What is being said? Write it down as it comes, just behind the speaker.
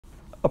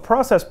A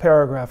process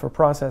paragraph or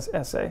process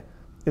essay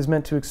is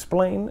meant to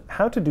explain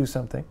how to do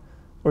something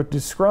or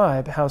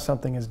describe how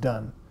something is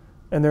done.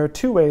 And there are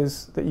two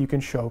ways that you can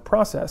show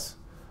process.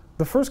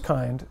 The first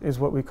kind is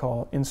what we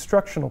call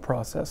instructional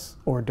process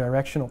or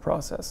directional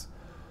process.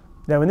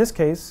 Now in this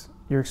case,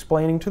 you're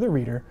explaining to the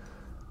reader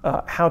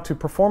how to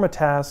perform a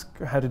task,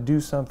 or how to do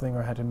something,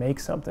 or how to make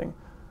something.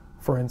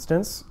 For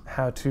instance,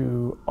 how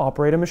to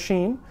operate a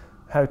machine,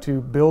 how to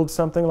build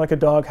something like a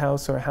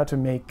doghouse, or how to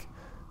make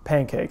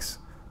pancakes.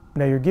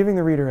 Now you're giving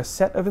the reader a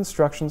set of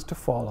instructions to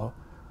follow,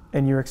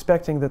 and you're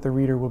expecting that the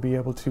reader will be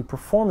able to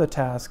perform the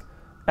task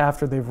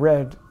after they've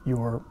read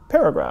your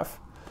paragraph.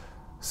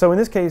 So in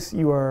this case,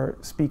 you are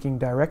speaking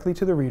directly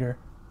to the reader.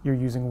 You're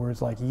using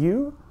words like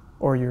you,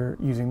 or you're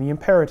using the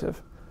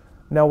imperative.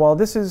 Now, while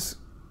this is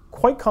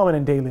quite common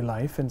in daily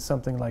life in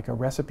something like a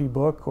recipe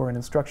book or an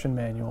instruction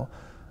manual,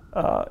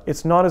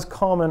 it's not as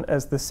common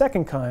as the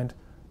second kind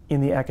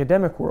in the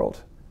academic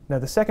world. Now,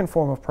 the second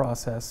form of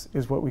process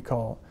is what we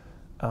call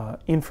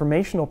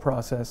informational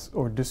process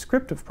or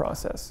descriptive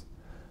process.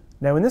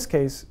 Now, in this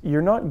case,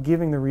 you're not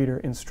giving the reader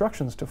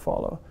instructions to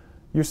follow.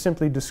 You're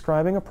simply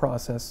describing a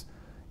process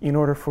in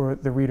order for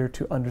the reader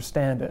to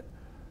understand it.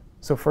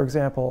 So, for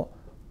example,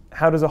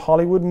 how does a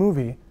Hollywood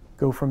movie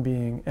go from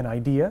being an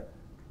idea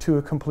to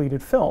a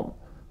completed film?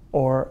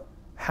 Or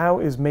how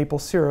is maple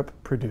syrup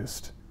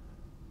produced?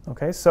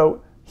 Okay,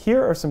 so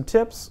here are some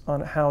tips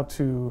on how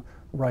to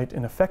write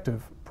an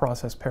effective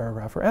process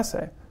paragraph or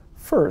essay.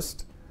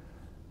 First,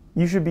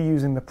 you should be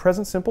using the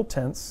present simple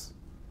tense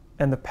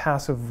and the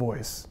passive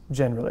voice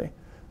generally.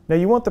 Now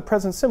you want the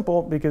present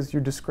simple because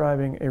you're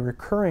describing a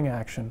recurring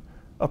action,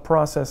 a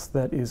process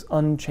that is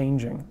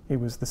unchanging. It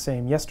was the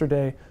same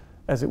yesterday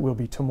as it will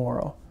be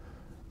tomorrow.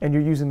 And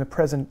you're using the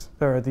present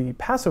or the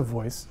passive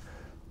voice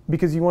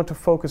because you want to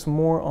focus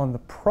more on the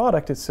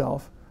product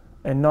itself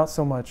and not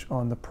so much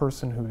on the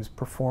person who is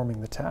performing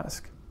the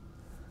task.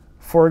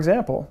 For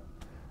example,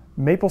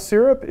 maple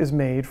syrup is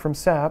made from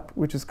sap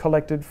which is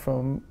collected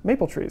from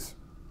maple trees.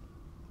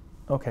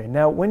 Okay,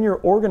 now when you're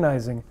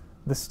organizing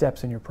the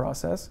steps in your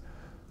process,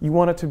 you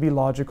want it to be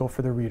logical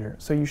for the reader.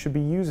 So you should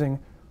be using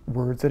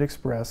words that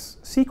express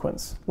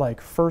sequence, like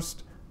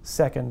first,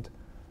 second,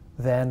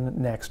 then,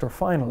 next, or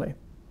finally.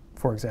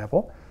 For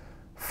example,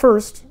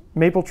 first,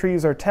 maple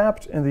trees are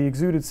tapped and the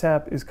exuded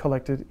sap is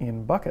collected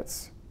in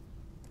buckets.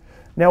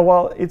 Now,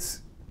 while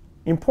it's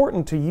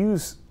important to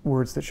use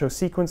words that show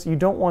sequence, you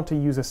don't want to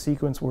use a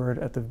sequence word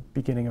at the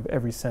beginning of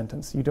every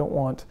sentence. You don't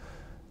want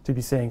to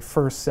be saying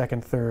first,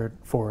 second, third,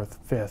 fourth,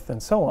 fifth,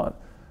 and so on.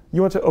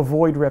 You want to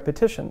avoid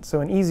repetition.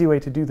 So an easy way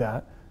to do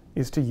that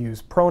is to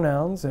use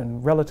pronouns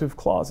and relative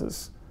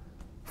clauses.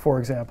 For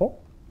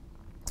example,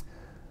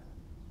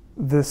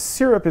 the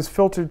syrup is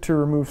filtered to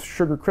remove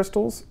sugar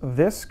crystals.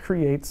 This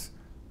creates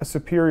a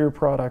superior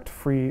product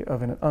free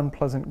of an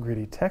unpleasant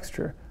gritty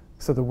texture.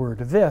 So the word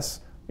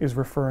this is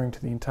referring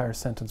to the entire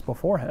sentence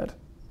beforehand.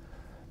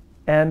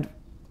 And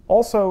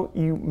also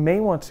you may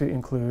want to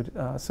include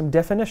some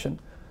definition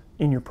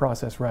in your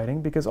process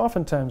writing, because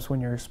oftentimes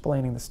when you're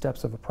explaining the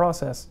steps of a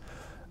process,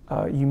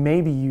 you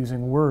may be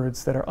using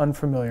words that are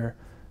unfamiliar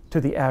to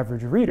the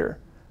average reader.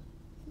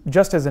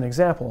 Just as an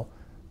example,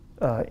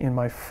 in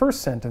my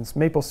first sentence,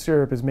 maple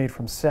syrup is made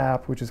from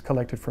sap, which is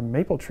collected from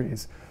maple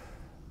trees.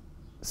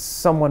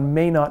 Someone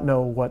may not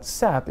know what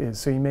sap is,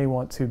 so you may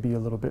want to be a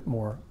little bit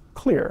more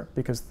clear,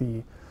 because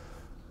the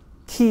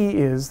key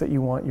is that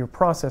you want your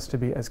process to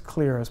be as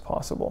clear as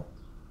possible.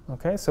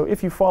 Okay, so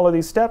if you follow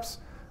these steps,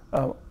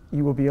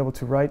 you will be able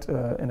to write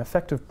an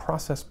effective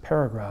process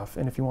paragraph.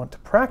 And if you want to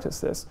practice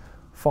this,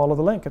 follow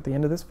the link at the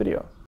end of this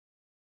video.